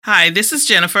Hi, this is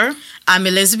Jennifer. I'm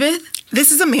Elizabeth.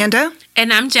 This is Amanda.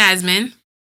 And I'm Jasmine.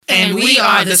 And we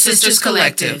are the Sisters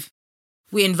Collective.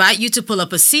 We invite you to pull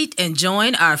up a seat and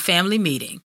join our family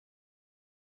meeting.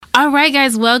 All right,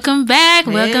 guys, welcome back.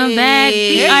 Welcome back.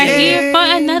 We are here for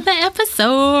another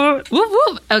episode. Whoop,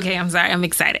 whoop. Okay, I'm sorry. I'm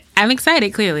excited.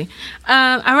 Clearly.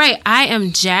 All right, I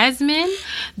am Jasmine,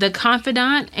 the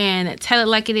confidant and tell it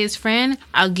like it is friend.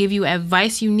 I'll give you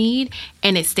advice you need,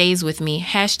 and it stays with me.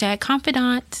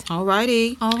 #confidant. All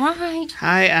righty. All right.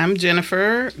 Hi, I'm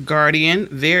Jennifer, guardian,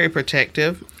 very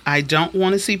protective. I don't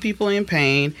want to see people in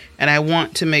pain, and I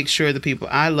want to make sure the people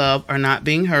I love are not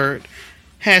being hurt.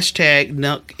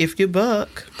 #nuck if you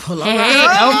buck. All right.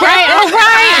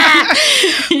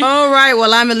 All right.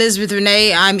 Well, I'm Elizabeth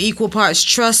Renee. I'm equal parts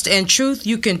trust and truth.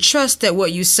 You can trust that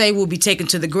what you say will be taken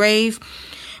to the grave,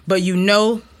 but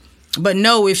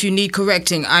know if you need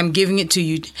correcting, I'm giving it to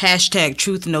you.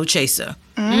 #truth no chaser.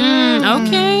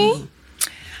 Okay.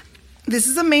 This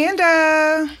is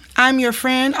Amanda. I'm your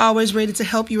friend, always ready to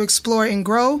help you explore and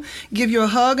grow, give you a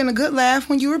hug and a good laugh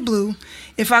when you are blue.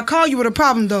 If I call you with a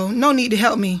problem, though, no need to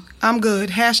help me. I'm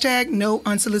good. #no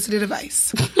unsolicited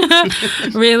advice.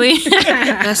 Really?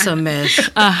 That's a mess.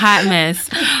 A hot mess.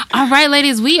 All right,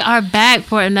 ladies, we are back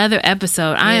for another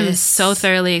episode. I am so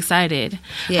thoroughly excited.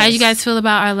 Yes. How you guys feel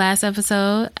about our last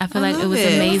episode? I feel like it was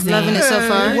amazing. Loving it so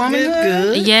far.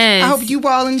 Womanhood. Good. Yes. I hope you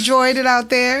all enjoyed it out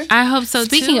there. I hope so.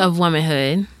 Speaking of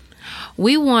womanhood,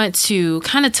 we want to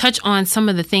kind of touch on some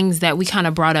of the things that we kind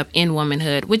of brought up in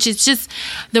womanhood, which is just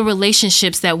the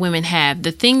relationships that women have,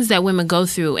 the things that women go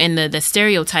through, and the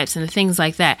stereotypes and the things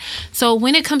like that. So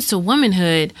when it comes to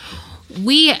womanhood,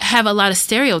 we have a lot of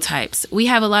stereotypes. We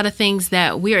have a lot of things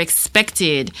that we're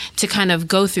expected to kind of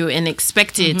go through and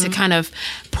expected to kind of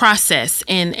process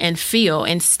and feel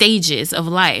in stages of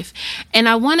life. And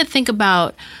I want to think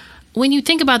about, when you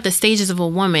think about the stages of a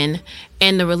woman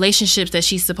and the relationships that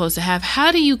she's supposed to have,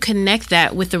 how do you connect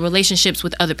that with the relationships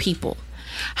with other people?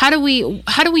 How do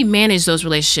we manage those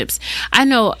relationships? I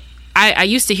know I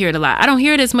used to hear it a lot. I don't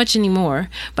hear it as much anymore,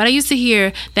 but I used to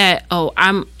hear that,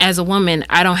 I'm as a woman,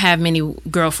 I don't have many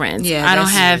girlfriends. Yeah, I don't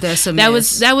have. That's a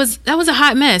mess. That was a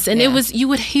hot mess, and you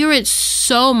would hear it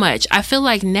so much. I feel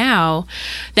like now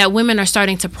that women are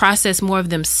starting to process more of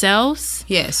themselves.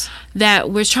 Yes. That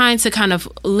we're trying to kind of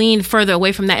lean further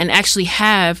away from that and actually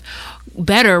have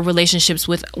better relationships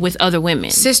with other women.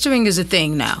 Sistering is a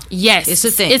thing now. Yes, it's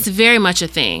a thing. It's very much a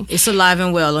thing. It's alive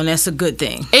and well, and that's a good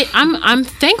thing. I'm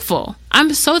thankful.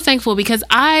 I'm so thankful because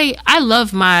I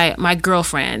love my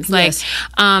girlfriends. Like, Yes.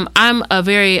 I'm a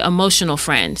very emotional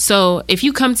friend. So if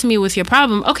you come to me with your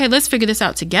problem, okay, let's figure this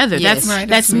out together. Yes.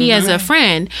 That's me as a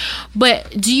friend.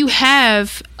 But do you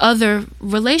have other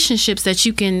relationships that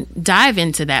you can dive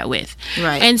into that with?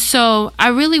 Right. And so I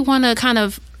really want to kind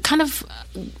of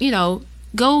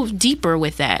go deeper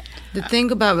with that. The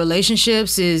thing about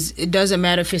relationships is it doesn't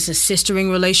matter if it's a sistering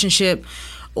relationship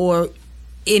or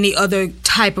any other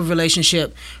type of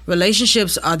relationship.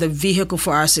 Relationships are the vehicle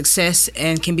for our success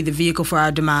and can be the vehicle for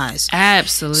our demise.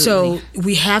 Absolutely. So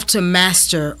we have to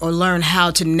master or learn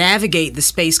how to navigate the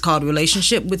space called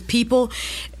relationship with people,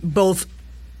 both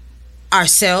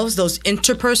ourselves, those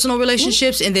interpersonal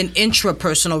relationships, and then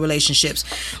intrapersonal relationships.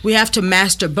 We have to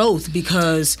master both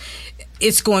because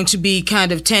it's going to be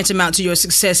kind of tantamount to your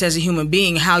success as a human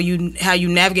being. How you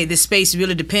navigate this space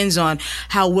really depends on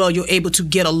how well you're able to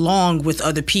get along with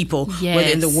other people,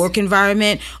 whether in the work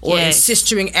environment or in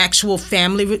sistering actual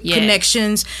family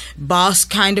connections, boss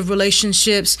kind of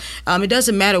relationships. It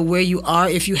doesn't matter where you are.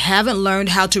 If you haven't learned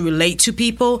how to relate to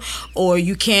people, or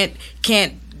you can't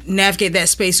navigate that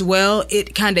space well,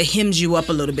 it kind of hems you up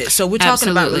a little bit. So we're talking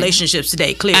about relationships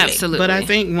today, clearly. Absolutely. But I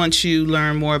think once you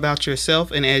learn more about yourself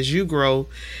and as you grow,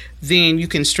 then you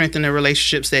can strengthen the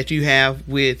relationships that you have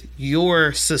with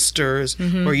your sisters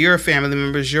or your family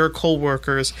members, your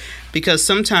co-workers, because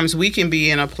sometimes we can be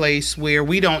in a place where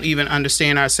we don't even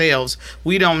understand ourselves.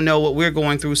 We don't know what we're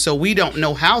going through, so we don't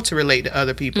know how to relate to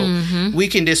other people. We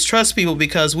can distrust people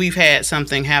because we've had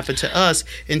something happen to us,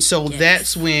 and so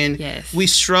that's when we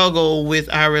struggle with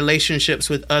our relationships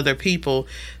with other people.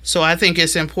 So I think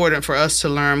it's important for us to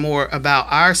learn more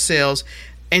about ourselves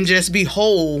and just be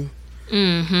whole,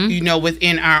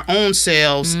 within our own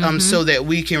selves, so that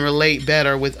we can relate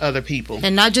better with other people.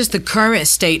 And not just the current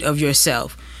state of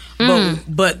yourself,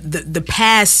 but the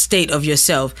past state of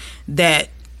yourself that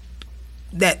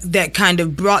that kind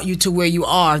of brought you to where you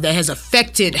are, that has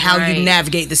affected how Right. you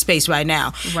navigate the space right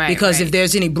now. Right, Because right. if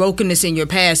there's any brokenness in your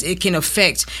past, it can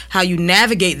affect how you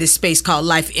navigate this space called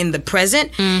life in the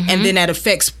present, Mm-hmm. and then that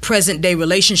affects present day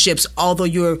relationships. Although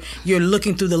you're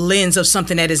looking through the lens of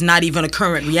something that is not even a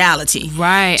current reality.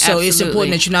 Right, So it's absolutely.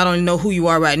 important that you not only know who you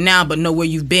are right now, but know where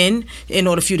you've been in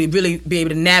order for you to really be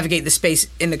able to navigate the space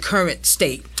in the current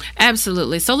state.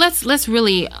 Absolutely. So let's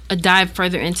really dive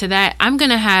further into that. I'm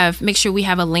gonna make sure we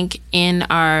have a link in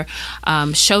our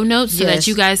show notes so that Yes.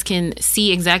 you guys can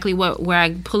see exactly where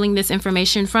I'm pulling this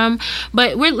information from.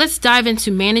 But let's dive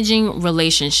into managing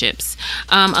relationships.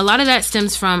 A lot of that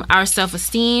stems from our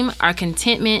self-esteem, our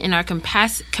contentment, and our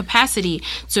capacity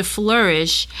to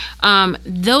flourish.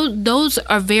 Those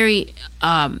are very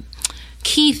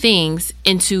key things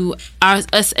into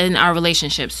us and our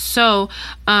relationships. So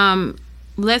I'm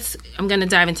going to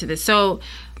dive into this. So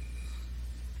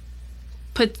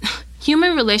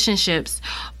human relationships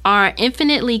are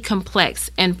infinitely complex,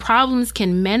 and problems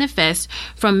can manifest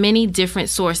from many different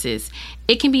sources.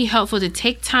 It can be helpful to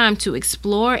take time to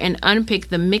explore and unpick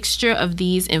the mixture of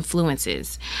these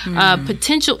influences.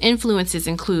 Potential influences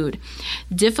include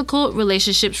difficult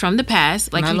relationships from the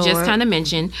past, like My you just Lord. kind of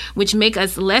mentioned, which make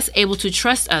us less able to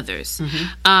trust others.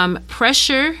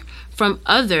 Pressure from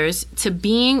others to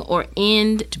begin or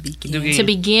end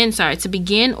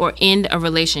a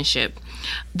relationship.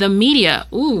 The media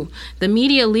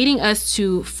leading us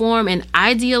to form an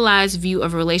idealized view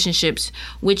of relationships,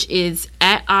 which is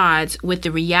at odds with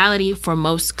the reality for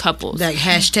most couples. Like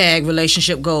hashtag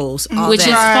relationship goals, all which is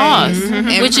that.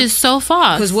 false. Which is so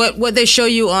false. Because what they show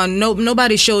you on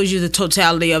nobody shows you the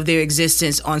totality of their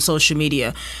existence on social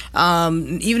media.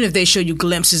 Even if they show you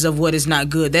glimpses of what is not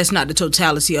good, that's not the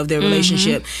totality of their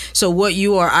relationship. So what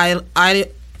you are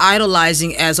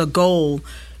idolizing as a goal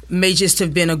may just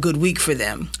have been a good week for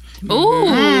them. Ooh.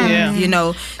 Yeah. You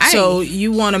know, so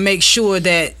you want to make sure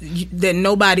that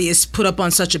nobody is put up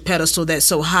on such a pedestal that's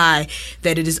so high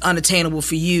that it is unattainable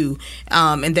for you,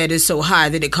 and that is so high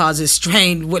that it causes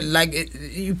strain.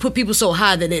 You put people so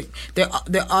high that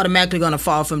they're automatically going to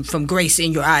fall from grace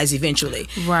in your eyes eventually.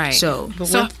 Right. So,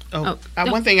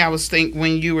 One thing I was thinking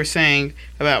when you were saying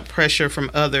about pressure from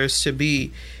others to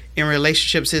be in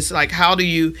relationships, is like, how do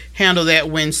you handle that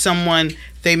when someone,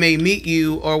 they may meet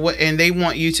you and they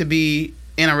want you to be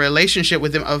in a relationship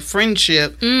with them, a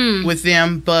friendship with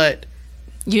them, but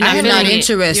You're not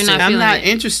interested. I'm not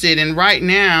interested. And right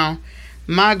now,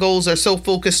 my goals are so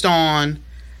focused on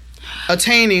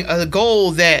attaining a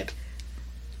goal that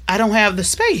I don't have the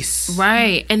space.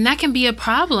 Right. And that can be a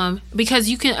problem because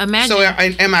you can imagine. So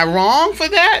am I wrong for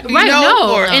that? Right,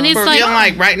 no. Or, And it's for like- feeling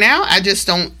like right now, I just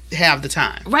don't have the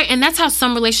time. Right, and that's how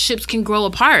some relationships can grow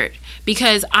apart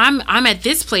because I'm at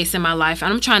this place in my life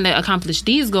and I'm trying to accomplish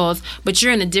these goals, but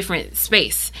you're in a different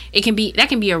space. That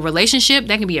can be a relationship,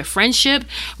 that can be a friendship.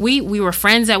 We were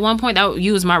friends at one point.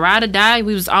 You was my ride or die.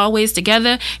 We was always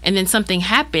together, and then something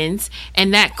happens,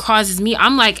 and that causes me.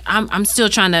 I'm still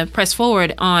trying to press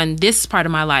forward on this part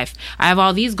of my life. I have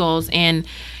all these goals, and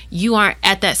you aren't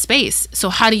at that space. So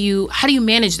how do you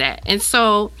manage that? And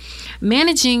so,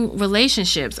 managing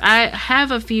relationships, I have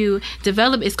a few.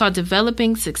 It's called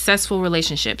Developing Successful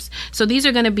Relationships. So these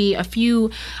are going to be a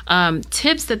few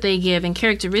tips that they give and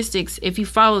characteristics. If you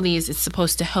follow these, it's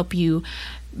supposed to help you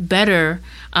better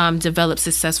develop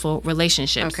successful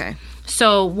relationships. Okay.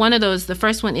 So one of those, the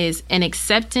first one is an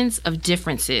acceptance of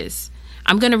differences.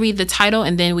 I'm going to read the title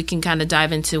and then we can kind of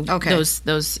dive into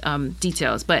those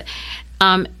details. But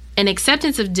an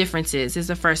acceptance of differences is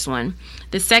the first one.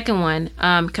 The second one,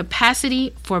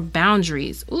 capacity for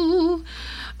boundaries.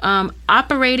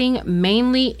 Operating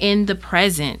mainly in the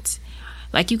present.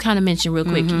 Like you kind of mentioned real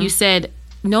quick. You said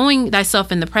knowing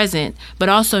thyself in the present, but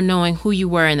also knowing who you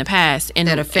were in the past and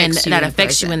that affects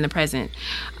you in the present.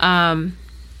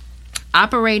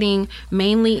 Operating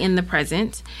mainly in the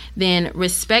present. Then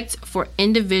respect for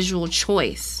individual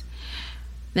choice.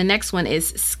 The next one is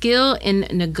skill in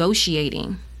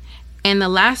negotiating. And the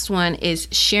last one is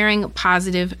sharing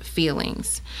positive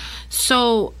feelings.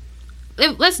 So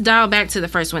let's dial back to the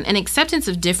first one, an acceptance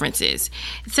of differences.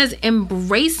 It says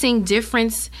embracing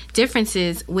differences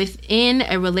within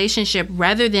a relationship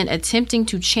rather than attempting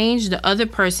to change the other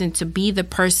person to be the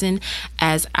person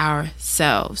as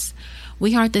ourselves.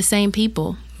 We aren't the same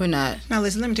people. we're not. Now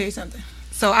listen, let me tell you something.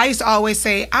 So I used to always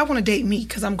say, I want to date me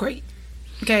because I'm great.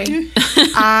 Okay?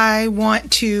 I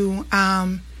want to...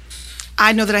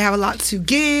 I know that I have a lot to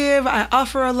give. I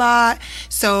offer a lot.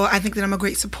 So I think that I'm a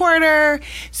great supporter.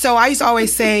 So I used to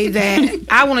always say that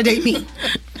I want to date me.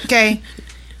 Okay?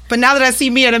 But now that I see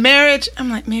me at a marriage, I'm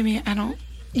like, maybe I don't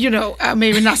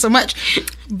maybe not so much.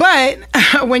 But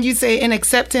when you say an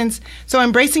acceptance, so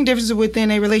embracing differences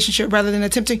within a relationship rather than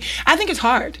attempting, I think it's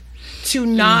hard to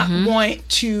not want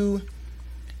to.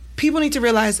 People need to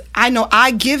realize, I know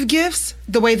I give gifts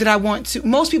the way that I want to.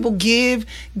 Most people give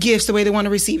gifts the way they want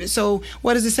to receive it. So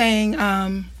what is it saying?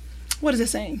 What is it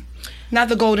saying? Not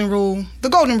the golden rule. The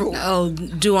golden rule. Oh,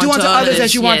 do unto others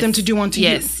as you want them to do unto you.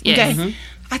 Yes. Okay.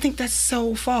 I think that's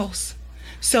so false.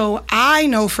 So I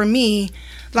know for me,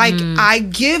 like I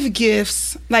give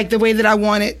gifts like the way that I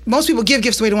want it. Most people give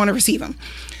gifts the way they want to receive them.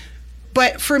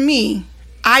 But for me,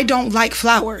 I don't like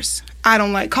flowers. I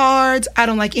don't like cards. I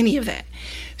don't like any of that.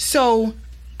 So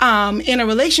in a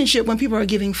relationship, when people are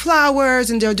giving flowers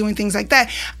and they're doing things like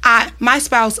that, my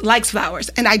spouse likes flowers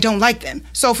and I don't like them.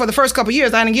 So for the first couple of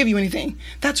years, I didn't give you anything.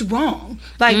 That's wrong.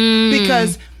 Like,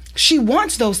 because she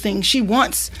wants those things. She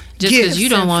wants just gifts you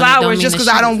don't and want flowers. it, Just because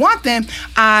I don't want them,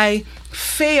 I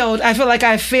failed. I feel like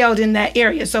I failed in that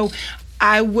area. So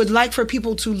I would like for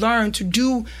people to learn to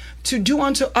do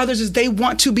unto others as they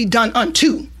want to be done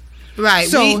unto. Right.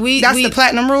 So that's the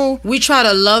platinum rule. We try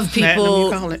to love people.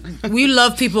 Platinum, you call it. We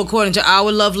love people according to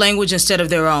our love language instead of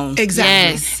their own. Exactly.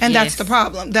 Yes, and yes. that's the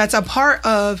problem. That's a part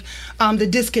of the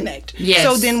disconnect. Yes.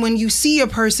 So then when you see a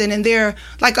person and they're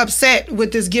like upset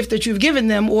with this gift that you've given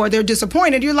them, or they're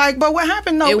disappointed, you're like, but what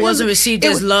happened? No, It wasn't received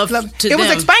as love to It was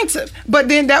them. expensive, but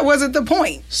then that wasn't the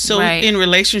point. So Right. in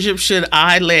relationships, should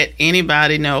I let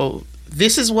anybody know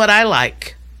this is what I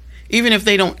like, even if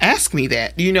they don't ask me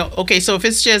that? Okay, so if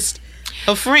it's just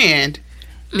a friend,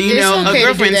 It's okay a to do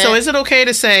girlfriend, so that. is it okay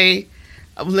to say,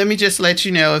 let me just let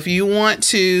you know, if you want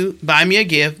to buy me a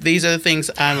gift, these are the things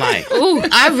I like? Ooh,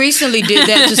 I recently did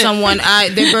that to someone.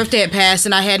 Their birthday had passed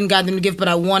and I hadn't gotten them a gift, but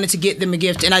I wanted to get them a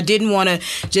gift, and I didn't want to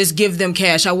just give them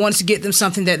cash. I wanted to get them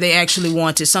something that they actually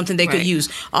wanted, something they could Right. use.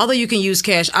 Although you can use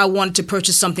cash, I wanted to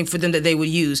purchase something for them that they would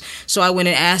use. So I went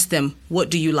and asked them, what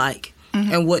do you like?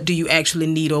 And what do you actually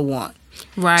need or want?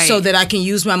 Right. So that I can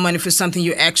use my money for something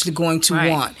you're actually going to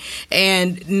Right. want.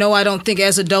 And no, I don't think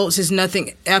as adults there's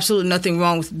absolutely nothing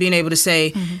wrong with being able to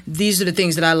say, these are the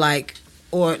things that I like,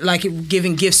 or like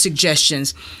giving gift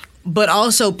suggestions. But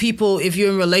also people, if you're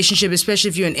in a relationship, especially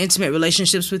if you're in intimate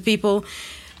relationships with people,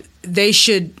 they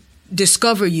should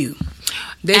discover you.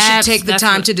 They should take the That's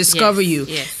time what- to discover yes, you.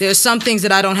 yes. There's some things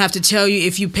that I don't have to tell you.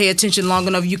 If you pay attention long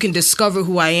enough, you can discover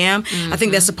who I am. I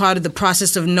think that's a part of the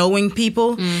process of knowing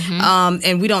people.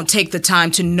 And we don't take the time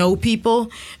to know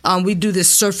people. We do this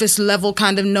surface level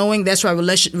kind of knowing. That's why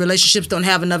relationships don't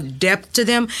have enough depth to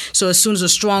them. So as soon as a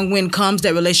strong wind comes,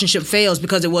 that relationship fails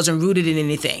because it wasn't rooted in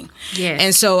anything. Yes.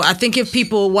 And so I think if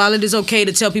people, while it is okay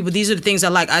to tell people these are the things I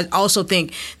like, I also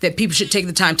think that people should take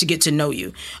the time to get to know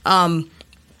you.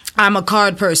 I'm a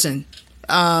card person.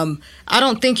 I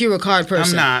don't think you're a card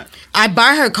person. I'm not. I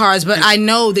buy her cards, but I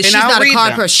know that she's I'll not a read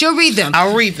card them. person. She'll read them.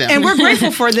 I'll read them. And we're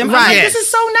grateful for them. Right. Right. Yes. This is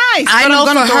so nice. I But know I'm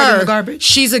gonna for throw it in her, the garbage.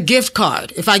 she's a gift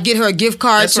card. If I get her a gift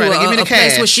card That's to right. Give me the a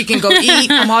place cash. where she can go eat,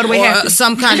 I'm all the way or happy.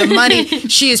 some kind of money,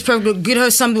 she is perfect. Get her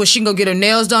something where she can go get her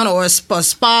nails done, or a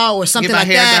spa, or something Get my like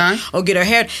hair that, done. or get her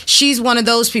hair. She's one of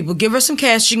those people. Give her some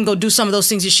cash. She can go do some of those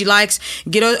things that she likes.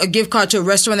 Get her a gift card to a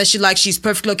restaurant that she likes. She's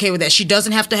perfectly okay with that. She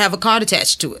doesn't have to have a card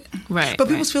attached to it. Right. But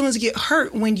people's feelings get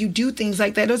hurt when you do things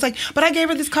like that. It was like, but I gave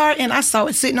her this card and I saw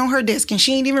it sitting on her desk and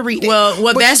she ain't even read it. Well,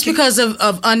 But that's you can- because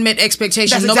of unmet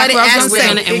expectations. That's Nobody exactly what I asked was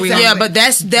gonna them. say. Exactly. Yeah, but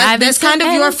that's Driving kind of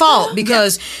to your Atlanta. fault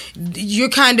because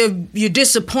you're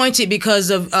disappointed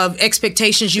because of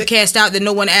expectations you cast out that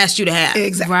no one asked you to have.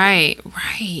 Exactly. Right.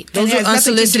 Those it are has nothing to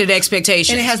unsolicited do- expectations.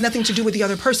 And it has nothing to do with the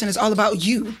other person. It's all about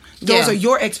you. Those Yeah. are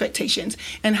your expectations,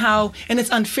 and it's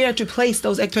unfair to place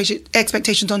those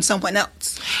expectations on someone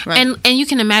else. Right. And you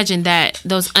can imagine that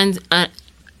those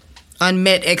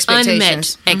unmet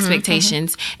expectations. unmet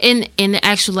expectations in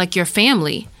actual like your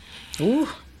family.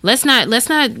 Let's not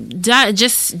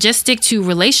just stick to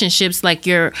relationships like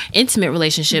your intimate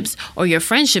relationships or your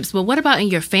friendships, but what about in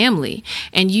your family?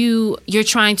 And you're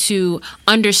trying to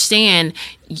understand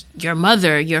your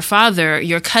mother, your father,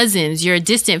 your cousins, your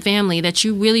distant family that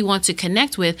you really want to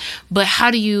connect with, but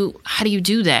how do you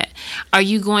do that? Are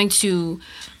you going to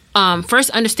first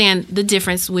understand the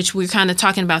difference, which we're kind of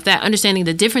talking about that, understanding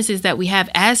the differences that we have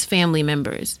as family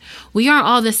members. We aren't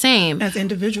all the same. As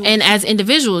individuals. And as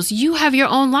individuals, you have your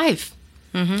own life.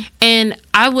 And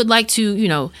I would like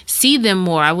to, see them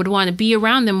more. I would want to be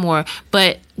around them more.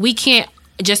 But we can't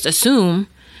just assume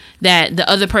that the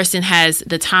other person has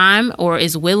the time or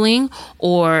is willing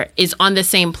or is on the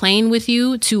same plane with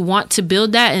you to want to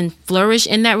build that and flourish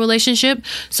in that relationship.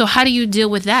 So how do you deal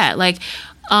with that? Like,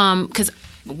 because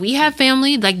we have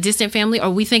family, like distant family,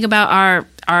 or we think about our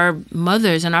our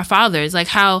mothers and our fathers, like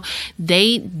how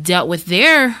they dealt with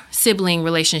their sibling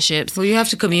relationships. Well, you have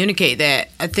to communicate that.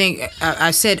 I think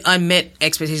I said unmet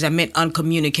expectations. I meant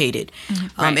uncommunicated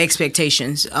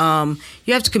expectations.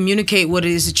 You have to communicate what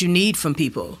it is that you need from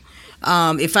people.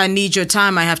 If I need your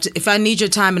time, if I need your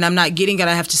time and I'm not getting it,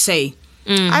 I have to say,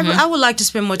 I would like to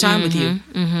spend more time with you.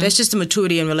 That's just the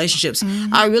maturity in relationships.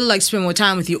 I really like to spend more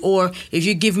time with you. Or if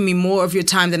you're giving me more of your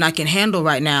time than I can handle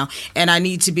right now, and I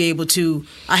need to be able to,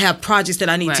 I have projects that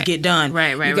I need to get done.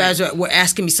 You guys were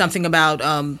asking me something about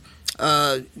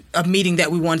a meeting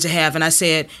that we wanted to have, and I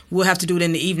said, we'll have to do it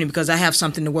in the evening because I have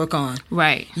something to work on.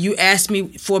 Right. You asked me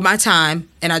for my time,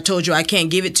 and I told you I can't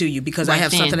give it to you because I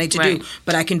have something I need to do,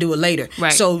 but I can do it later.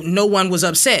 Right. So no one was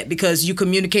upset because you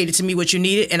communicated to me what you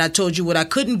needed, and I told you what I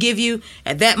couldn't give you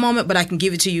at that moment, but I can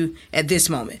give it to you at this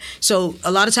moment. So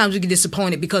a lot of times we get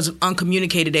disappointed because of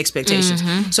uncommunicated expectations.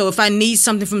 So if I need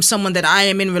something from someone that I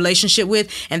am in a relationship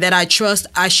with and that I trust,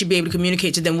 I should be able to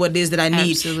communicate to them what it is that I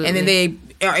need. Absolutely. And then they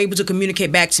are able to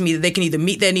communicate back to me that they can either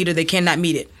meet that need or they cannot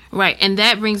meet it. Right. And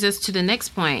that brings us to the next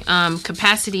point.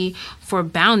 Capacity for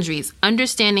boundaries.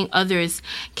 Understanding others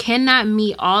cannot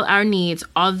meet all our needs,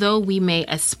 although we may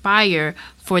aspire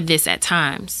for this at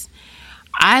times.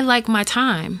 I like my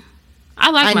time.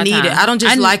 I need it. I don't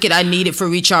just like it. I need it for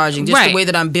recharging. Just the way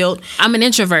that I'm built. I'm an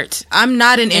introvert. I'm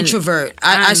not an introvert.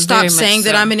 I stopped saying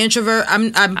that I'm an introvert.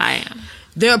 I am.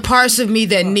 There are parts of me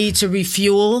that need to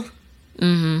refuel.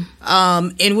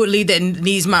 Inwardly, that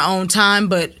needs my own time,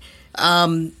 but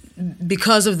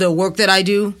because of the work that I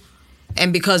do,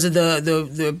 and because of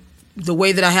the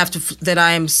way that I have to, that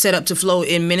I am set up to flow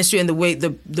in ministry, and the way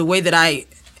that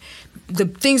the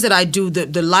things that I do,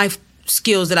 the life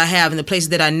skills that I have, and the places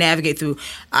that I navigate through,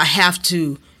 I have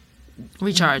to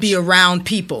recharge, be around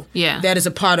people. That is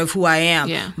a part of who I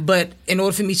am. But in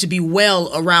order for me to be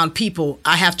well around people,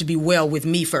 I have to be well with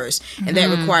me first, and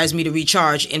that requires me to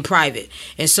recharge in private.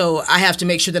 And so I have to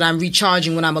make sure that I'm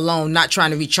recharging when I'm alone, not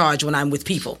trying to recharge when I'm with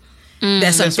people.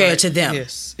 That's unfair to them.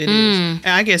 Yes, it is. And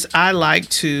I guess I like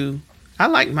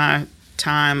my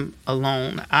time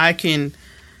alone. I can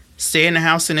stay in the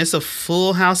house and it's a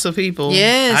full house of people.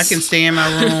 Yes. I can stay in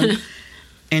my room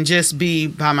and just be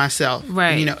by myself.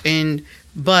 Right.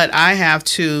 But I have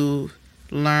to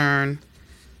learn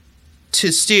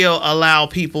to still allow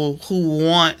people who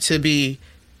want to be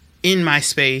in my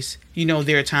space,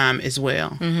 their time as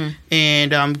well.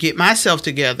 And get myself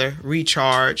together,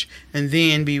 recharge, and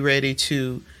then be ready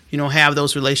to, have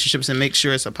those relationships and make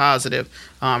sure it's a positive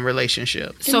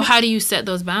relationship. So how do you set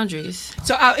those boundaries?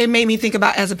 So it made me think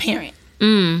about as a parent.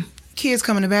 Kids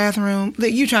come in the bathroom,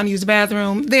 you trying to use the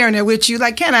bathroom, they're in there with you,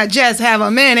 like, can I just have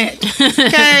a minute?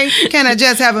 Okay? Can I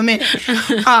just have a minute?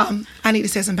 I need to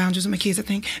set some boundaries with my kids, I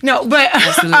think. No, but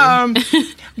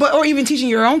or even teaching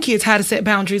your own kids how to set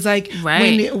boundaries, like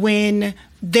when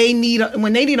they need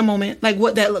a moment, like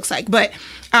what that looks like. But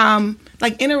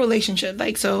like in a relationship,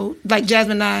 like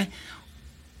Jasmine and I,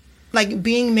 like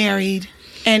being married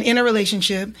and in a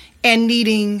relationship and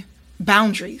needing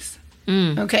boundaries.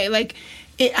 Okay, like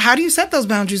how do you set those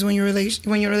boundaries when you're in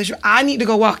a relationship? I need to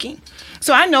go walking.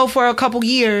 So I know for a couple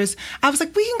years, I was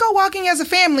like, we can go walking as a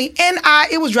family. And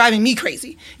it was driving me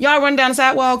crazy. Y'all running down the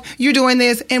sidewalk, you're doing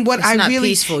this. And what it's not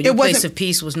peaceful. Your place of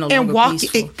peace was no longer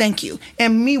peaceful. Thank you.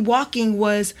 And me walking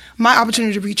was my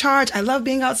opportunity to recharge. I love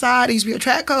being outside. I used to be a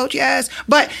track coach, yes.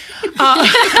 But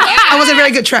I wasn't a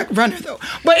very good track runner, though.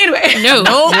 But anyway.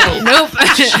 Nope.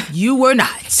 You were not.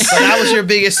 But I was your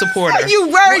biggest supporter. You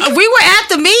were. We were at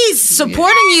the meets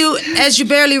supporting you as you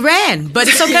barely ran. But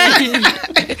it's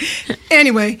okay.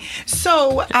 Anyway,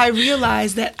 so I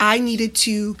realized that I needed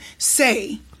to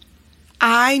say,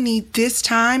 I need this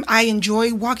time. I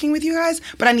enjoy walking with you guys,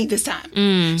 but I need this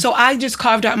time. So I just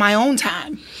carved out my own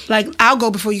time. Like, I'll go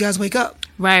before you guys wake up.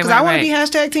 Right, because I want to be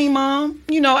hashtag Team Mom.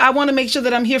 I want to make sure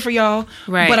that I'm here for y'all,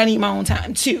 but I need my own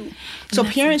time too. So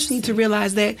parents need to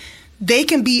realize that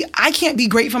I can't be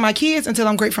great for my kids until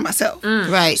I'm great for myself.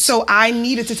 Right. So I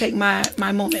needed to take my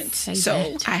moments.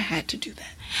 So I had to do that.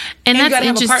 And that's you gotta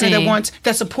have interesting. A partner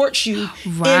that supports you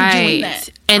in doing that.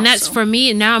 And that's for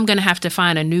me. Now I'm gonna have to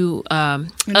find a new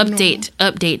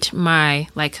update my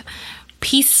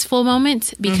peaceful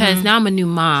moment, because now I'm a new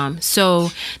mom. So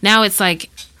now it's like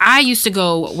I used to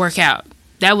go work out.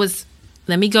 That was,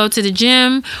 let me go to the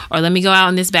gym or let me go out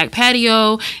on this back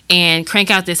patio and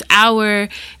crank out this hour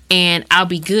and I'll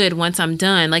be good once I'm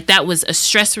done. Like, that was a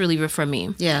stress reliever for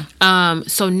me. Yeah.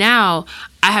 So now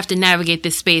I have to navigate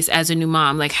this space as a new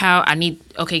mom. Like how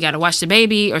got to watch the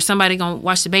baby, or somebody gonna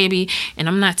watch the baby. And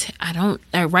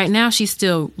right now she's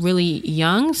still really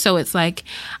young. So it's like,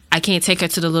 I can't take her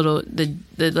to the little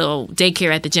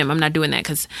daycare at the gym. I'm not doing that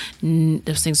because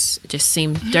those things just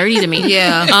seem dirty to me.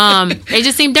 Yeah. They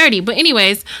just seem dirty. But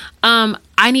anyways,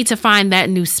 I need to find that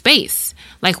new space.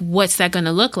 Like, what's that going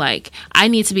to look like? I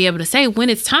need to be able to say when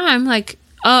it's time, like,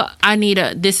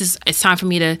 it's time for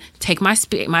me to take my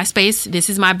space. This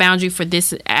is my boundary for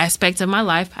this aspect of my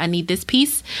life. I need this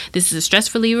piece. This is a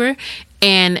stress reliever,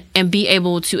 and be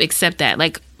able to accept that.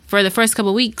 Like, for the first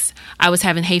couple of weeks, I was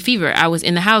having hay fever. I was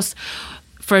in the house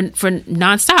for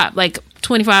nonstop, like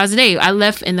 24 hours a day.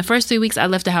 In the first 3 weeks, I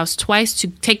left the house twice to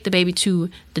take the baby to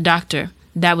the doctor.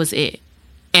 That was it.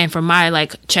 And for my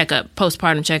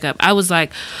postpartum checkup, I was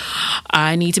like,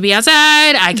 I need to be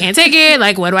outside. I can't take it.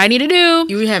 Like, what do I need to do?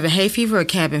 You were having hay fever or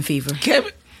cabin fever?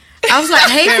 I was like,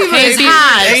 hay fever is fever.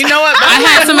 high. And you know what? I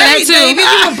had some of that too. Baby,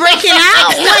 you were breaking out.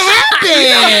 What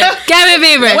happened? Cabin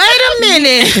fever. Wait a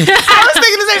minute. I was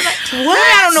thinking the same thing. What?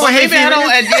 I don't know what hay Maybe fever I don't.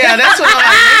 is. Yeah, that's what I'm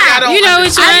like. Maybe I don't. You know what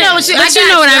I know what you. But you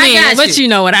know what I mean. But you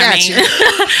know what I Got mean. you.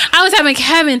 I was having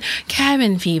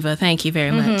cabin fever. Thank you very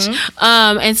much.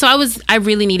 And so I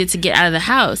really needed to get out of the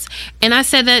house. And I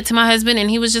said that to my husband,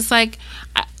 and he was just like,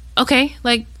 okay,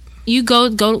 like, you go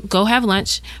have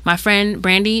lunch. My friend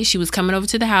Brandy, she was coming over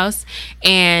to the house,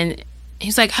 and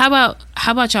he's like, how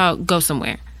about y'all go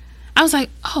somewhere? I was like,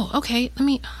 oh, okay, let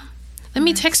me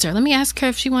text her. Let me ask her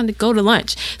if she wanted to go to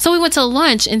lunch. So we went to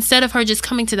lunch. Instead of her just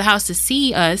coming to the house to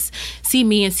see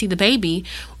me and see the baby,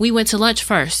 we went to lunch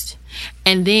first.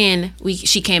 And then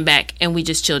she came back and we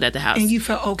just chilled at the house. And you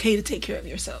felt okay to take care of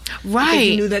yourself. Right. Because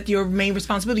you knew that your main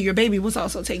responsibility, your baby, was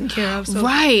also taken care of. So.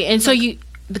 Right. And so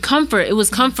it was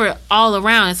comfort all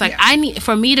around. It's like,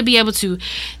 for me to be able to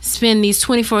spend these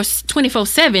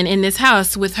 24/7 in this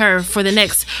house with her for the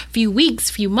next few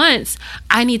weeks, few months,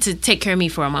 I need to take care of me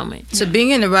for a moment. So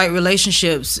being in the right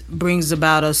relationships brings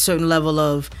about a certain level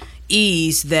of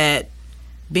ease that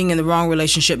being in the wrong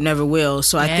relationship never will.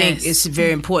 So I think it's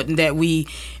very important that we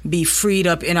be freed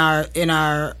up in our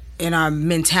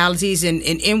mentalities and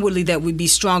inwardly, that we be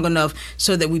strong enough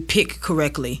so that we pick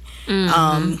correctly.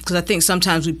 Because I think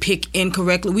sometimes we pick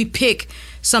incorrectly. We pick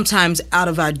sometimes out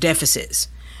of our deficits.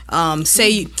 Let's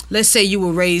say you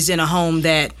were raised in a home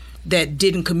that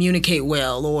didn't communicate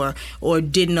well, or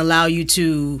didn't allow you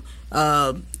to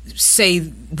say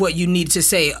what you need to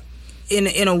say.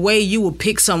 In a way, you will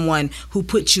pick someone who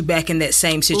puts you back in that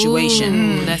same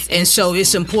situation. And so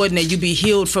it's important that you be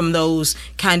healed from those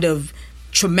kind of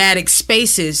traumatic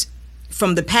spaces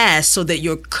from the past, so that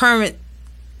your current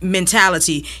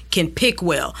mentality can pick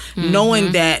well,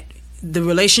 knowing that the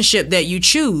relationship that you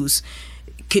choose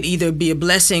could either be a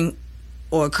blessing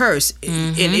or a curse,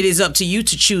 and it is up to you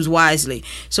to choose wisely.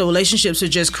 So relationships are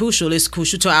just crucial. It's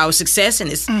crucial to our success,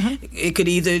 and it could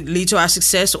either lead to our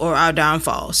success or our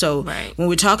downfall. So when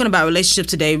we're talking about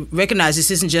relationships today, recognize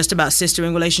this isn't just about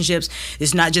sistering relationships.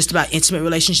 It's not just about intimate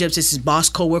relationships. This is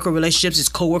boss-coworker relationships. It's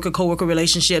coworker-coworker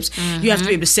relationships. You have to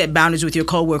be able to set boundaries with your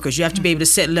coworkers. You have to be able to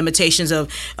set limitations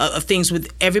of things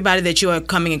with everybody that you are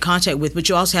coming in contact with, but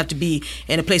you also have to be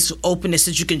in a place of openness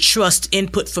that you can trust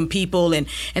input from people and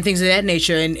things of that nature.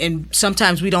 And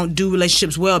sometimes we don't do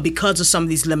relationships well because of some of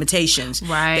these limitations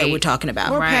that we're talking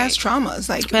about. Or past traumas.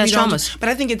 But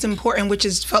I think it's important, which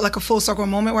is felt like a full circle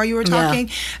moment while you were talking,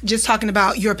 just talking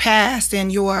about your past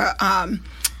and your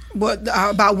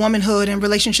about womanhood and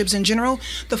relationships in general.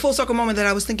 The full circle moment that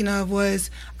I was thinking of was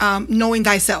knowing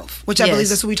thyself, which I believe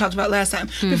that's what we talked about last time.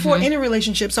 Before any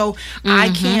relationship. So I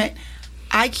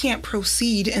can't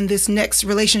proceed in this next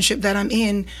relationship that I'm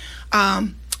in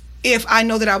if I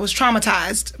know that I was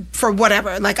traumatized for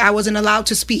whatever, like I wasn't allowed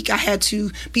to speak, I had to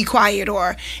be quiet,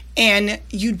 and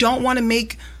you don't want to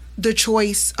make the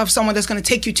choice of someone that's going to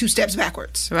take you 2 steps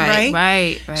backwards,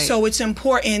 right? So it's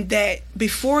important that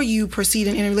before you proceed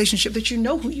in any relationship that you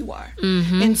know who you are,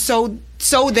 and so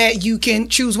that you can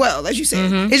choose well, as you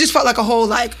said. It just felt like a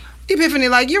whole epiphany,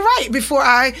 you're right. Before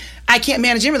I can't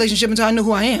manage a relationship until I know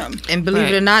who I am. And believe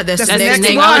it or not, that's the next next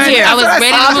thing. one. I was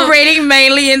ready to operating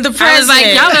mainly in the present. I was like,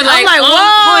 y'all are I'm on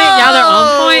point. Y'all are on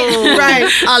point. Right.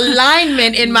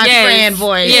 Alignment in my friend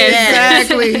voice.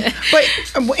 Exactly.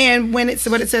 And when it's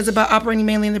what it says about operating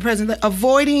mainly in the present,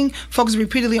 avoiding focus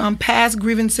repeatedly on past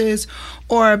grievances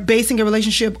or basing a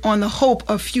relationship on the hope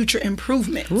of future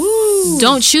improvement.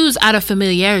 Don't choose out of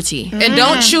familiarity. And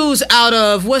don't choose out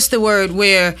of, what's the word,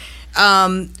 where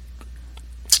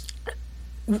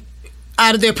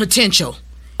out of their potential.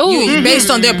 based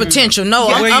on their potential. No,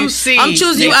 Where I'm you see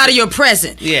choosing you out of your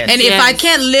present. Yes. And if I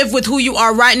can't live with who you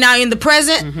are right now in the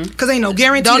present, Because ain't no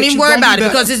guarantee. don't that even you worry gonna about be it,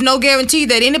 better. because there's no guarantee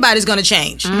that anybody's going to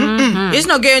change. There's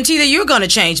no guarantee that you're going to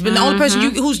change. But the only person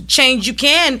whose change you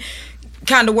can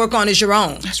kind of work on is your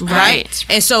own. That's right.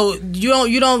 And so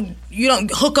you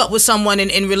don't hook up with someone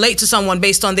and relate to someone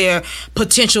based on their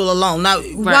potential alone. Now,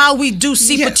 while we do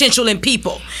see potential in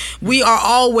people, we are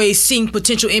always seeing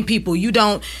potential in people. You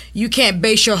can't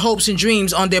base your hopes and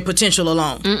dreams on their potential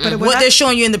alone. But what they're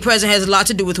showing you in the present has a lot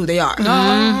to do with who they are.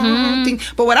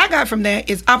 But what I got from that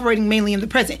is operating mainly in the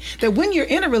present. That when you're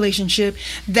in a relationship,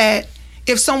 that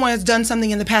if someone has done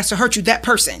something in the past to hurt you, that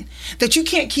person, that you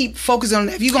can't keep focusing on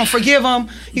that. If you're going to forgive them,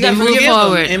 you got to Then move forgive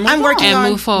forward. them. And I'm working and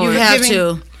on move forward. You have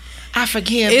forgiving. to. I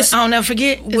forgive. It's- I'll never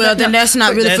forget. Well, then that's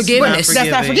not really That's forgiveness. not That's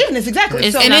not forgiveness, exactly.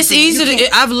 It's- So And it's easy you to.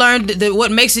 can't- I've learned that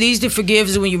what makes it easy to forgive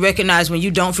is when you recognize when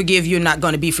you don't forgive, you're not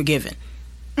going to be forgiven.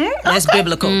 That's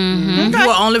biblical. You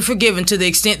are only forgiven to the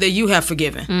extent that you have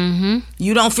forgiven.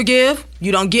 You don't forgive,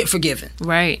 you don't get forgiven.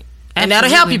 Right. And that'll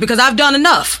help you, because I've done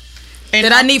enough And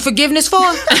that I need forgiveness for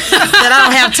that I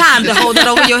don't have time to hold that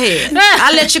over your head.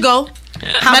 I let you go.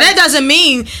 Now that doesn't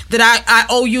mean that I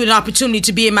owe you an opportunity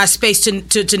to be in my space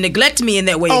to neglect me in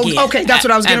that way again. Oh, okay. That's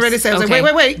what I was getting ready to say. I was Okay.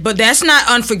 like, wait. But that's not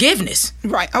unforgiveness.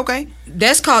 Right, okay.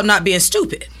 That's called not being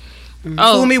stupid.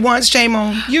 Fool me once, shame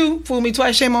on you. Fool me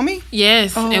twice, shame on me.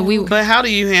 Yes. And we But how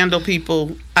do you handle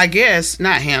people? I guess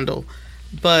not handle,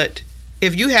 but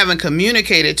if you haven't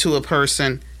communicated to a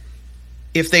person,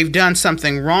 if they've done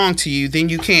something wrong to you, then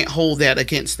you can't hold that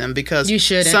against them, because You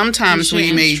shouldn't. sometimes You we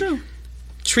shouldn't. may It's true.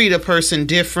 treat a person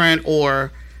different,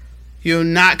 or you'll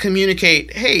not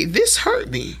communicate, hey, this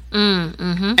hurt me.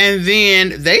 And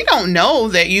then they don't know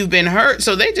that you've been hurt,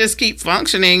 so they just keep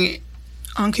functioning.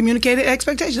 Uncommunicated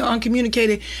expectations.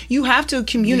 Uncommunicated. You have to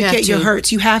communicate your to.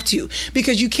 hurts. You have to,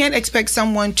 because you can't expect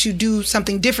someone to do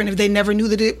something different if they never knew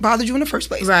that it bothered you in the first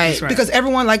place. Right. That's right. Because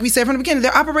everyone, like we said from the beginning,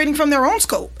 they're operating from their own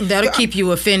scope. That'll keep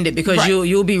you offended, because Right.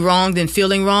 you'll be wronged and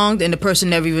feeling wronged, and the person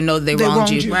never even know that they wronged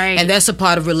you. Right. And that's a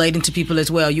part of relating to people as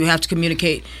well. You have to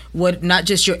communicate what, not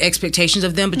just your expectations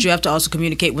of them, but you have to also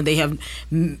communicate when they have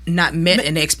not met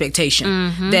an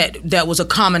expectation that was a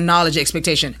common knowledge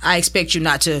expectation. I expect you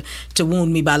not to wound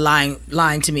me by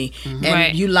lying to me, and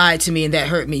Right. you lied to me and that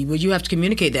hurt me. Well, you have to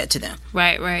communicate that to them.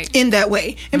 right. In that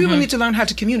way, and people need to learn how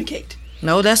to communicate.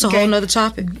 No, that's a Okay. whole nother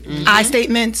topic. I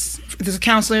statements. If there's a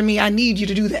counselor in me, I need you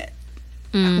to do that.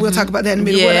 We'll talk about that in a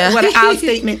minute. Yeah. What an I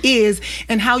statement is,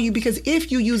 and how you, because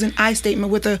if you use an I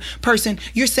statement with a person,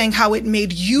 you're saying how it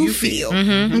made you feel.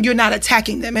 And you're not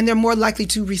attacking them, and they're more likely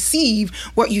to receive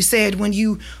what you said when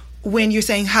you're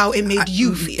saying how it made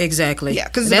you feel. Exactly. Yeah,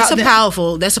 because that's a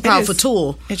powerful is.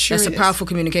 tool. It sure That's a is. powerful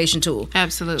communication tool.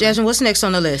 Absolutely. Jasmine, what's next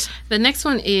on the list? The next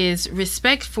one is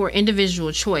respect for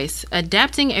individual choice,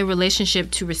 adapting a relationship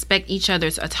to respect each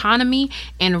other's autonomy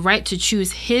and right to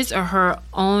choose his or her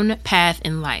own path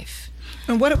in life.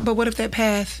 And what if that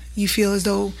path you feel as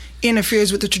though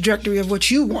interferes with the trajectory of what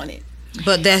you wanted?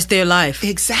 But that's their life.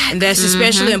 Exactly. And that's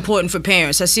especially important for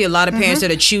parents. I see a lot of parents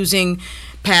that are choosing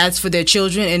paths for their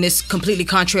children, and it's completely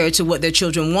contrary to what their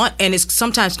children want, and it's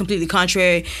sometimes completely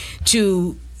contrary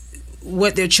to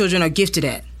what their children are gifted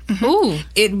at. Ooh.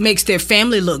 It makes their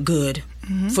family look good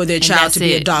for their child that's to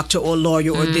be a it. doctor or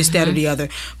lawyer or this, that, or the other.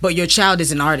 But your child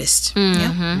is an artist.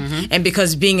 And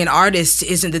because being an artist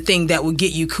isn't the thing that will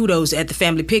get you kudos at the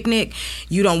family picnic,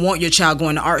 you don't want your child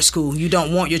going to art school. You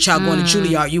don't want your child going to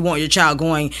Juilliard. You want your child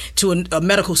going to a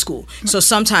medical school. So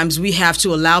sometimes we have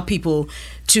to allow people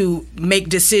to make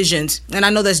decisions, and I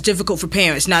know that's difficult for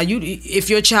parents. Now, if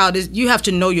your child is, you have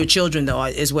to know your children though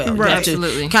as well. You have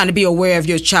Absolutely. to kind of be aware of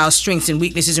your child's strengths and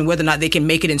weaknesses and whether or not they can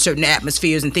make it in certain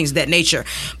atmospheres and things of that nature.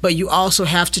 But you also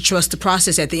have to trust the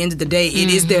process. At the end of the day, it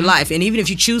is their life, and even if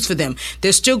you choose for them,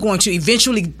 they're still going to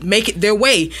eventually make it their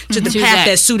way to the To path that.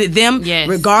 that suited them, Yes.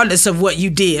 regardless of what you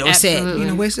did or said. Absolutely. You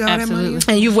know, wasted all that money.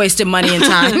 And you've wasted money and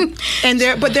time. And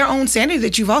their own sanity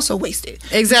that you've also wasted.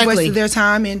 Exactly. You've wasted their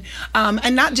time, and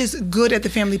not just good at the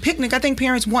family picnic. I think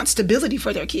parents want stability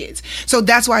for their kids, so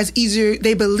that's why it's easier.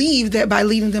 They believe that by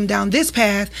leading them down this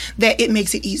path, that it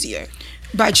makes it easier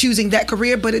by choosing that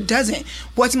career, but it doesn't.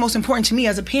 What's most important to me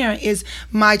as a parent is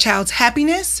my child's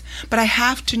happiness, but I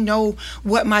have to know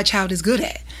what my child is good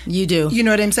at. You do. You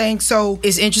know what I'm saying? So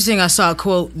It's interesting. I saw a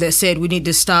quote that said we need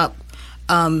to stop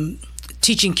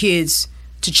teaching kids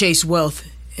to chase wealth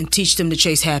and teach them to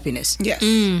chase happiness. yes,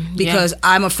 Because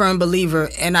I'm a firm believer,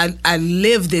 and I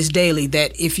live this daily,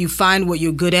 that if you find what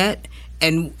you're good at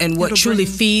and what It'll truly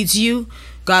bring- feeds you,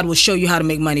 God will show you how to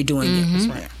make money doing it. That's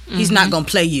right. He's not going to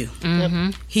play you.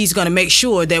 He's going to make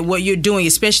sure that what you're doing,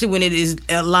 especially when it is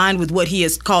aligned with what he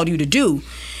has called you to do,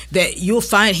 that he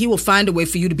will find a way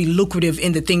for you to be lucrative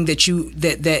in the thing that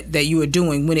you are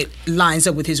doing when it lines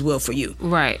up with his will for you.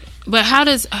 Right. But how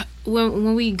does,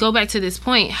 when we go back to this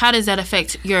point, how does that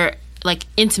affect your like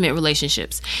intimate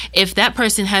relationships? If that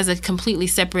person has a completely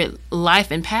separate life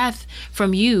and path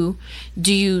from you,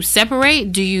 do you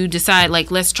separate? Do you decide like,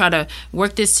 let's try to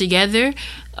work this together?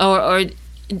 Or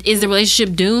is the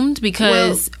relationship doomed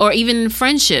because, or even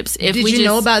friendships? If Did you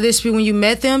know about this when you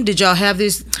met them? Did y'all have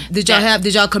this? Did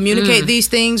y'all communicate these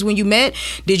things when you met?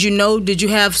 Did you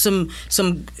have some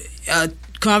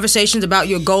conversations about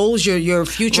your goals, your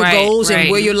future goals,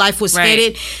 and where your life was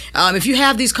headed? If you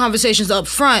have these conversations up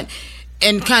front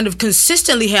and kind of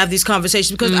consistently have these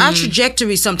conversations, because our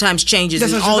trajectory sometimes changes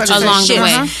and alters along the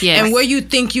way. Yes. And where you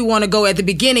think you want to go at the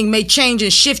beginning may change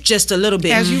and shift just a little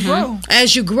bit As you grow.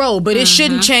 As you grow, but it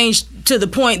shouldn't change to the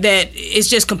point that it's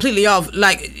just completely off,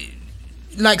 like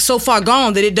so far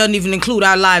gone that it doesn't even include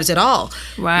our lives at all.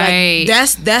 Right.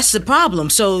 Like, that's the problem.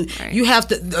 So you have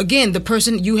to, again, the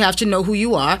person, you have to know who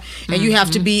you are, and you have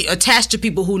to be attached to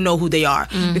people who know who they are.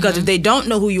 Because if they don't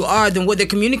know who you are, then what they're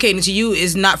communicating to you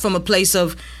is not from a place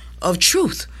of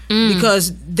truth.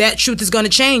 Because that truth is going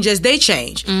to change as they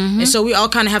change. And so we all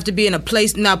kind of have to be in a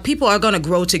place. Now, people are going to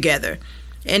grow together.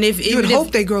 And if you would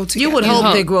hope they grow together. You would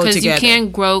hope they grow together. Because you can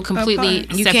grow completely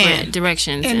You separate can.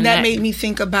 directions. And that made me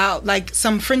think about like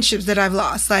some friendships that I've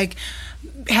lost, like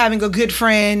having a good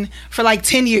friend for like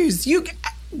 10 years.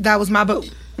 That was my boo.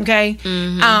 Okay.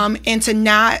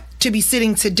 And to be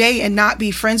sitting today and not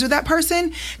be friends with that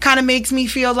person kind of makes me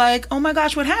feel like, oh my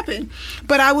gosh, what happened?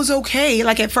 But I was okay.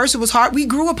 Like at first it was hard. We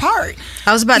grew apart.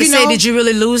 I was about to say, did you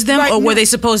really lose them, Right, or were no. they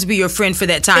supposed to be your friend for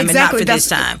that time and not for this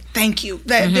time? Thank you.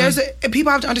 That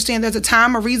people have to understand there's a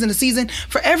time, a reason, a season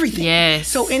for everything. Yes.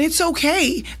 So, and it's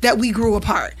okay that we grew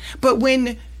apart. But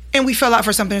and we fell out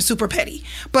for something super petty.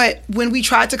 But when we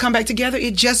tried to come back together,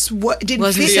 it just didn't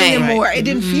Wasn't fit the same. anymore. It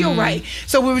didn't feel right.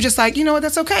 So we were just like, you know what,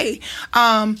 that's okay.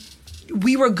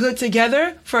 We were good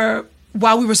together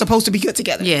while we were supposed to be good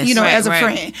together. Yes. As a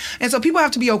friend. And so people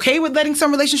have to be okay with letting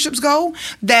some relationships go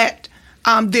that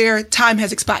their time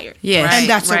has expired. Yes. And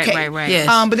that's okay. Right. Yes.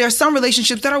 But there are some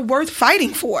relationships that are worth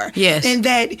fighting for. Yes. And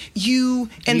that you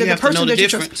and You the have to person know the that you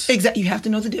difference. trust. Exactly. You have to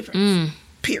know the difference.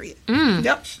 Period.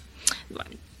 Yep.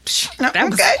 No, That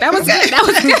was okay. good. Okay. That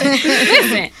was good.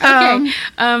 Listen.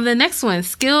 Okay. The next one: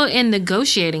 skill in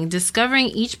negotiating, discovering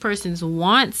each person's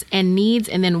wants and needs,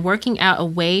 and then working out a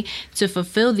way to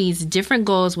fulfill these different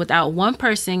goals without one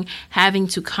person having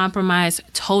to compromise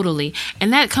totally.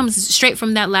 And that comes straight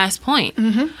from that last point.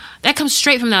 That comes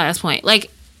straight from that last point.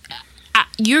 Like,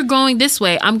 you're growing this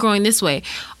way, I'm growing this way.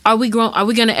 Are we going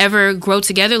to ever grow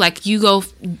together? Like, you go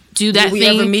do that thing. Do we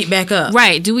ever meet back up?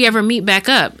 Right. Do we ever meet back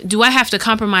up? Do I have to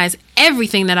compromise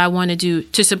everything that I want to do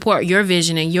to support your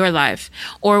vision and your life?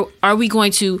 Or are we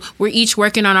we're each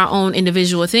working on our own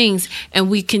individual things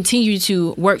and we continue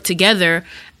to work together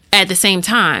at the same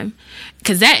time?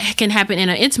 Because that can happen in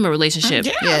an intimate relationship.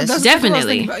 Yeah, Yes. that's what I was Definitely.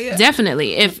 thinking about, yeah.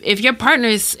 Definitely. If your partner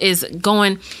is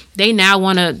going,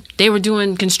 they were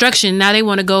doing construction, now they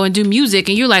want to go and do music,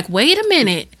 and you're like, wait a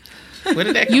minute. Where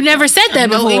did that come You never said that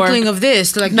No before. inkling of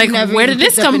this. Like Like, you never where even did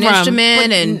this picked up come an from?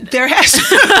 instrument, and There has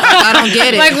I don't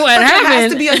get it. Like, what But there has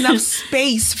happened? to be enough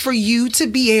space for you to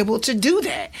be able to do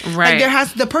that. Right.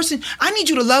 Like I need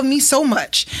you to love me so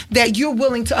much that you're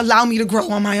willing to allow me to grow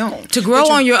on my own. To grow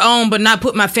on your own, but not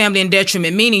put my family in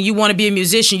detriment. Meaning, you want to be a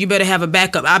musician, you better have a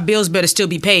backup. Our bills better still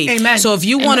be paid. Amen. So if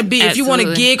you want to be, if you want to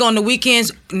Absolutely. gig on the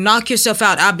weekends, knock yourself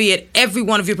out. I'll be at every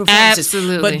one of your performances.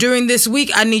 Absolutely. But during this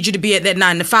week, I need you to be at that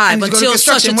 9 to 5 need you to go to until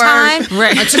such a construction time. work.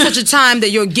 Right. Until such a time that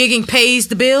your gigging pays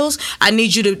the bills. I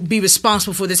need you to be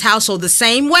responsible for this household the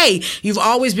same way you've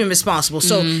always been responsible.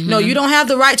 So no, you don't have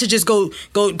the right to just go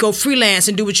freelance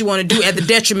and do what you want to do at the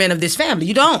detriment of this family.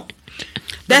 You don't.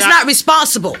 That's not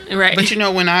responsible. Right. But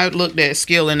when I looked at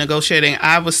skill in negotiating,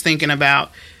 I was thinking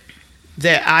about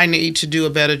that I need to do a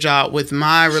better job with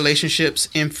my relationships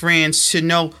and friends to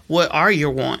know what are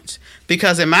your wants.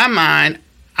 Because in my mind,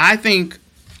 I think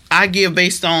I give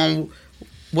based on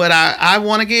what I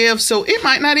want to give, so it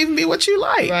might not even be what you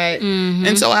like. Right.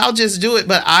 And so I'll just do it.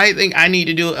 But I think I need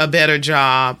to do a better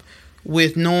job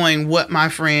with knowing what my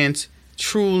friends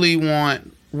truly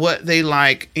want, what they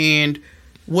like, and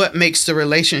what makes the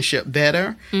relationship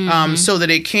better, so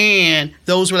that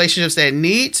those relationships that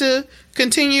need to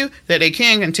continue, that they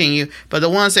can continue, but the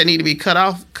ones that need to be cut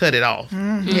off, cut it off.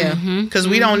 Yeah. Because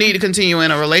we don't need to continue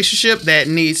in a relationship that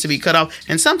needs to be cut off.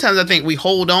 And sometimes I think we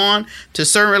hold on to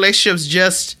certain relationships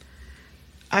just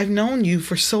I've known you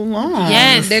for so long.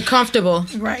 Yes. They're comfortable.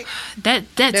 Right. That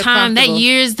They're time,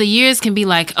 comfortable. the years can be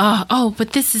like,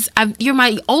 but this is, you're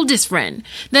my oldest friend.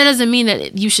 That doesn't mean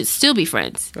that you should still be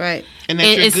friends. Right. And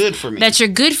that you're good for me. That you're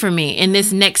good for me in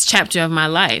this next chapter of my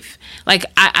life. Like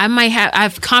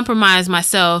I've compromised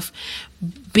myself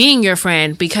being your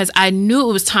friend because I knew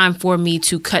it was time for me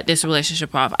to cut this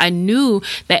relationship off. I knew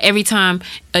that every time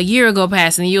a year will go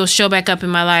past and you'll show back up in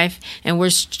my life and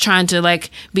we're trying to like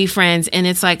be friends, and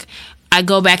it's like I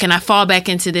go back and I fall back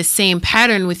into this same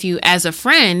pattern with you as a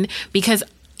friend because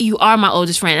you are my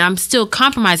oldest friend, and I'm still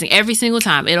compromising every single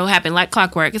time. It'll happen like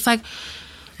clockwork. It's like,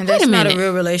 And that's wait a not minute. a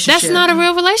real relationship. That's not a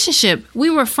real relationship.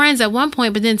 We were friends at one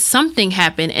point, but then something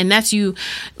happened, and that's you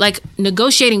like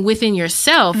negotiating within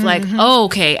yourself. Like,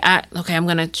 okay, I'm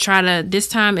gonna try to. This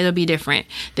time it'll be different.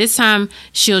 This time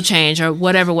she'll change or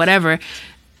whatever.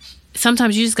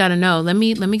 Sometimes you just gotta know. Let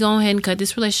me go ahead and cut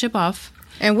this relationship off.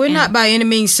 And we're not by any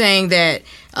means saying that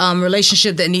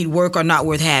relationships that need work are not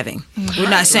worth having. We're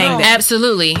not saying that.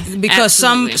 Absolutely, Because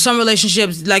Absolutely. some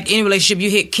relationships, like any relationship, you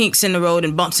hit kinks in the road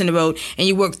and bumps in the road and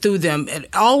you work through them. And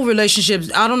all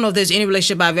relationships, I don't know if there's any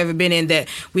relationship I've ever been in that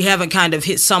we haven't kind of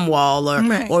hit some wall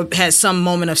or had some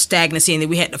moment of stagnancy and that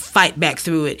we had to fight back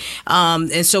through it.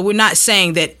 And so we're not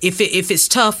saying that if it's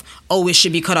tough, it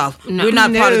should be cut off. No. We're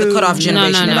not part of the cutoff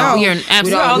generation no. at all. We are absolutely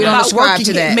we don't about ascribe working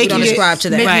to it, that. We making don't ascribe to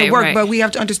that. making Right, it work, right. but we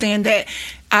have to understand that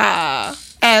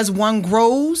as one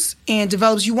grows and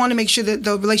develops, you want to make sure that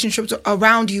the relationships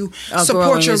around you Are support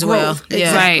growing your as well. growth. Yeah.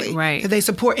 Exactly. Right. That they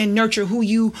support and nurture who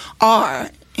you are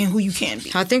and who you can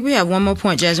be. I think we have one more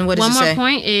point, Jasmine. What does One it more say?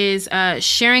 point is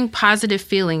sharing positive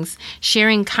feelings,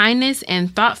 sharing kindness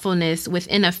and thoughtfulness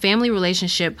within a family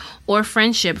relationship or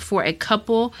friendship for a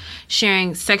couple,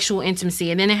 sharing sexual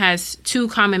intimacy. And then it has two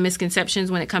common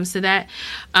misconceptions when it comes to that.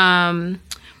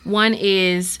 One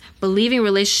is believing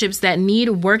relationships that need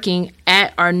working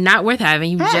at are not worth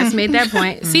having. You just made that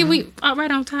point. See, we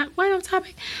right on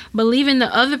topic. Believing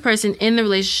the other person in the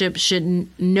relationship should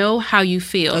know how you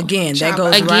feel. Again, that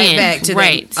goes right back to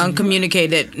that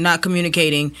uncommunicated, not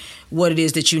communicating what it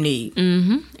is that you need.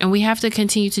 And we have to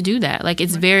continue to do that. Like,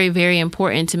 it's very, very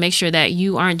important to make sure that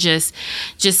you aren't just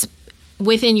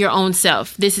within your own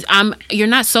self. You're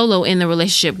not solo in the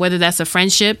relationship, whether that's a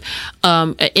friendship,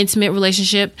 an intimate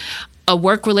relationship, a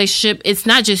work relationship. It's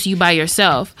not just you by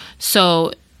yourself.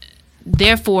 So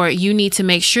therefore, you need to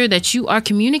make sure that you are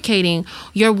communicating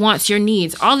your wants, your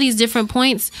needs. All these different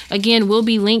points, again, will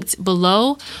be linked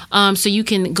below, so you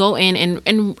can go in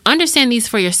and understand these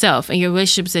for yourself and your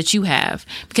relationships that you have.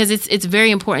 Because it's very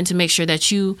important to make sure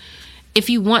that if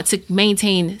you want to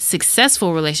maintain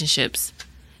successful relationships,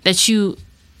 that you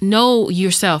know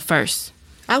yourself first.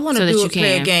 I want to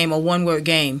play a game, a one-word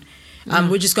game.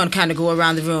 We're just going to kind of go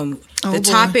around the room.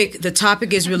 The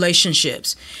topic is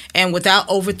relationships. And without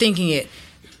overthinking it,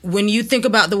 when you think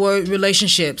about the word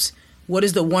relationships, what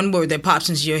is the one word that pops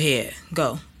into your head?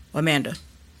 Go, Amanda.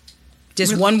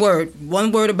 Just one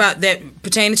word about that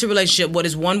pertaining to relationship. What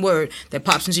is one word that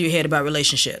pops into your head about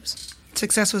relationships?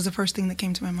 Success was the first thing that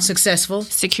came to my mind. Successful.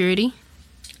 Security.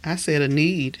 I said a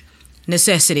need.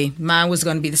 Necessity. Mine was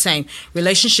going to be the same.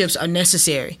 Relationships are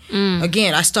necessary.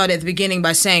 Again, I started at the beginning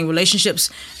by saying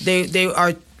relationships, they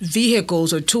are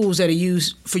vehicles or tools that are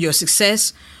used for your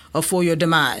success or for your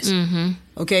demise.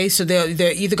 Okay, so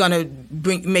they're either going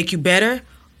to make you better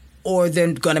or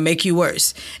they're going to make you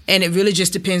worse. And it really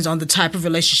just depends on the type of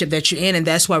relationship that you're in, and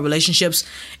that's why relationships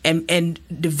and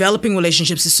developing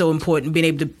relationships is so important. Being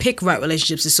able to pick right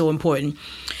relationships is so important.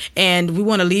 And we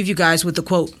want to leave you guys with a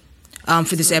quote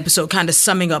for this episode, kind of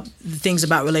summing up the things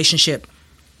about relationship.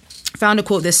 Found a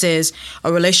quote that says,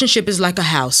 "A relationship is like a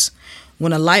house.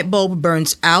 When a light bulb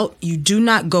burns out, you do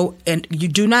not go and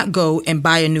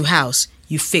buy a new house.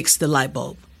 You fix the light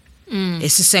bulb."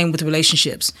 It's the same with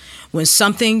relationships. When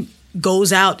something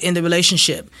goes out in the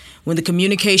relationship, when the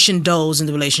communication dulls in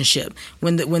the relationship,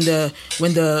 when the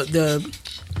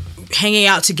hanging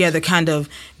out together kind of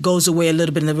goes away a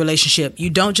little bit in the relationship, you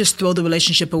don't just throw the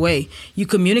relationship away. You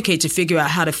communicate to figure out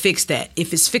how to fix that.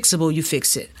 If it's fixable, you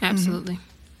fix it. Absolutely.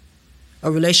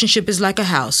 A relationship is like a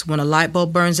house. When a light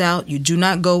bulb burns out, you do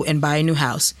not go and buy a new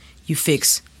house. You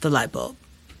fix the light bulb.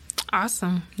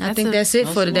 Awesome. I think that's it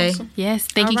for today. Awesome. Yes.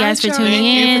 Thank All you guys right, for tuning Thank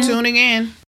in. you for tuning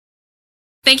in.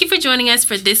 Thank you for joining us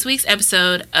for this week's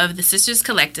episode of the Sisters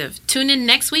Collective. Tune in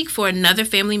next week for another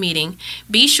family meeting.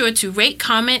 Be sure to rate,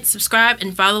 comment, subscribe,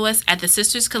 and follow us at the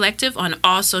Sisters Collective on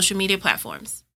all social media platforms.